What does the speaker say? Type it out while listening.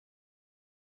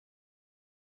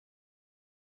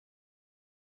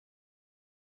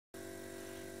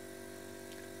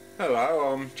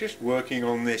Hello, I'm just working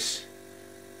on this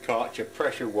Karcher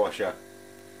pressure washer.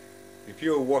 If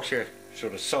your washer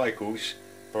sort of cycles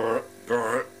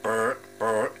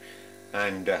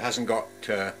and hasn't got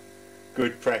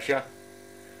good pressure,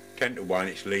 10 to 1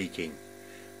 it's leaking.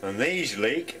 And these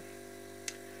leak,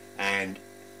 and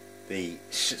the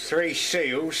 3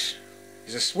 seals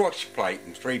is a swash plate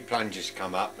and 3 plungers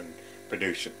come up and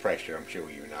produce the pressure, I'm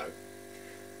sure you know.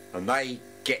 And they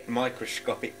get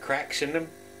microscopic cracks in them.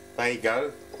 There you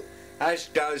go. As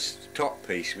does the top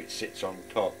piece which sits on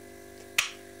top.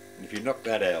 And if you knock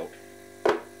that out,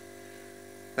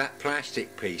 that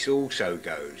plastic piece also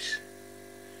goes.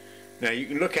 Now you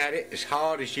can look at it as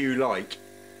hard as you like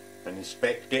and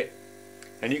inspect it,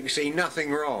 and you can see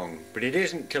nothing wrong, but it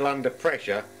isn't till under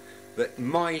pressure that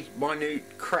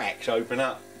minute cracks open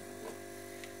up.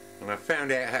 And I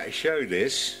found out how to show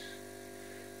this,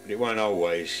 but it won't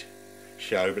always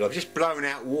show. But I've just blown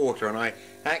out water, and I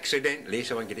accidentally,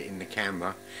 so I can get it in the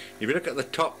camera, if you look at the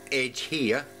top edge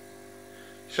here,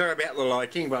 sorry about the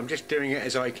lighting, but I'm just doing it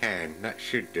as I can. That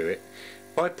should do it.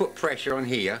 If I put pressure on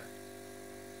here,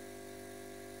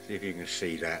 see if you can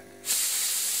see that.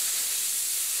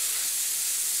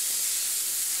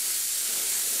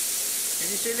 Can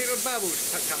you see little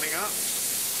bubbles coming up?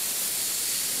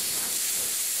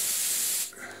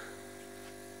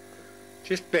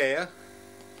 Just bare.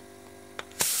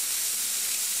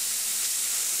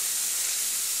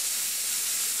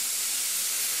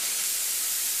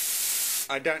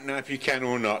 I don't know if you can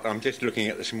or not, I'm just looking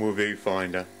at the small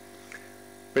viewfinder.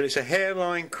 But it's a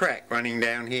hairline crack running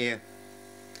down here.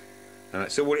 And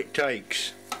that's all it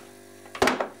takes.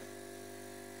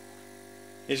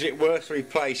 Is it worth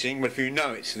replacing? Well, if you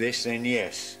know it's this, then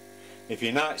yes. If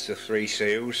you know it's the 3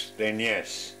 seals, then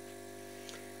yes.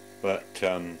 But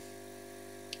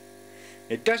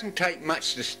it doesn't take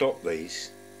much to stop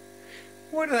these.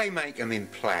 Why do they make them in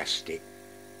plastic?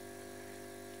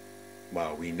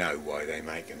 Well, we know why they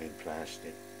make them in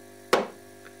plastic.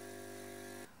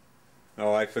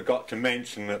 Oh, I forgot to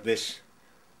mention that this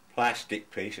plastic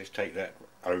piece, let's take that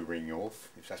O-ring off,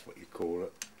 if that's what you call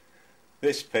it.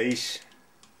 This piece,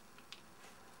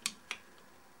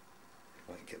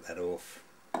 I can get that off.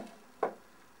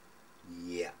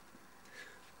 Yeah.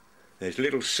 There's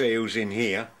little seals in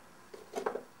here.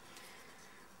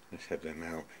 Let's have them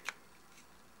out.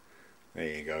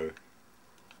 There you go.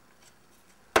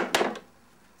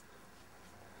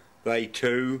 They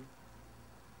too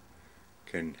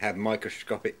can have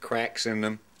microscopic cracks in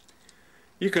them.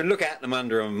 You can look at them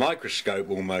under a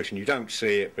microscope almost and you don't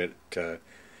see it, but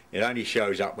it only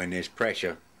shows up when there's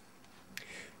pressure.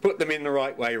 Put them in the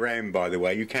right way round, by the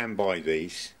way. You can buy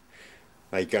these.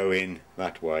 They go in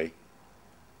that way.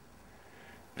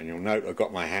 And you'll note I've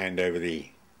got my hand over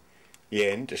the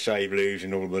end to save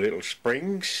losing all the little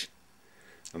springs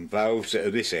and valves that are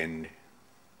this end.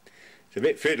 It's a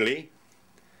bit fiddly.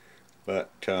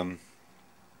 But and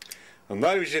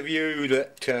those of you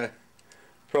that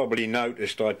probably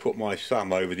noticed I put my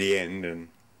thumb over the end, and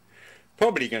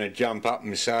probably going to jump up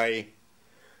and say,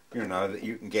 you know, that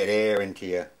you can get air into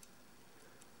your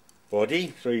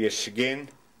body through your skin.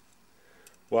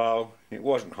 Well, it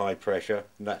wasn't high pressure,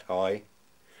 that high,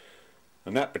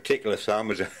 and that particular thumb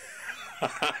was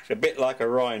it's a bit like a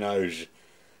rhino's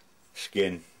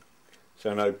skin,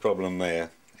 so no problem there.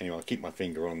 Anyway, I'll keep my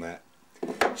finger on that.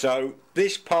 So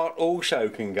this part also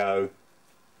can go,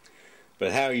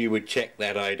 but how you would check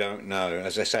that I don't know.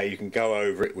 As I say, you can go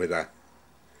over it with a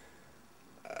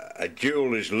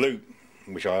jeweler's loupe,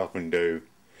 which I often do,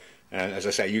 and as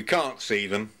I say, you can't see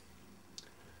them.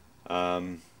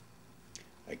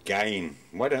 Again,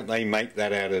 why don't they make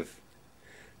that out of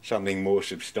something more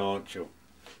substantial?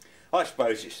 I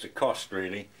suppose it's the cost,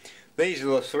 really. These are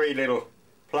the 3 little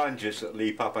plungers that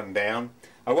leap up and down.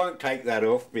 I won't take that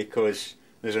off because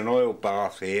there's an oil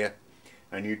bath here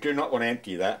and you do not want to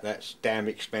empty that. That's damn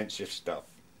expensive stuff.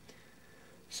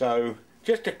 So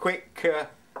just a quick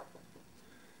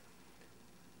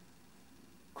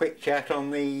chat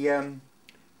on the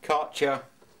Karcher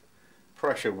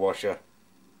pressure washer.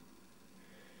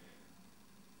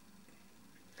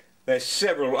 There's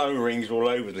several O-rings all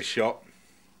over the shop.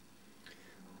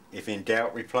 If in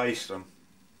doubt, replace them.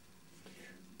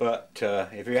 But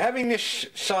if you're having this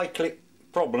cyclic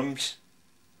problems,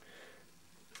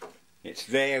 it's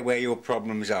there where your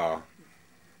problems are.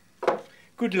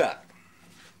 Good luck.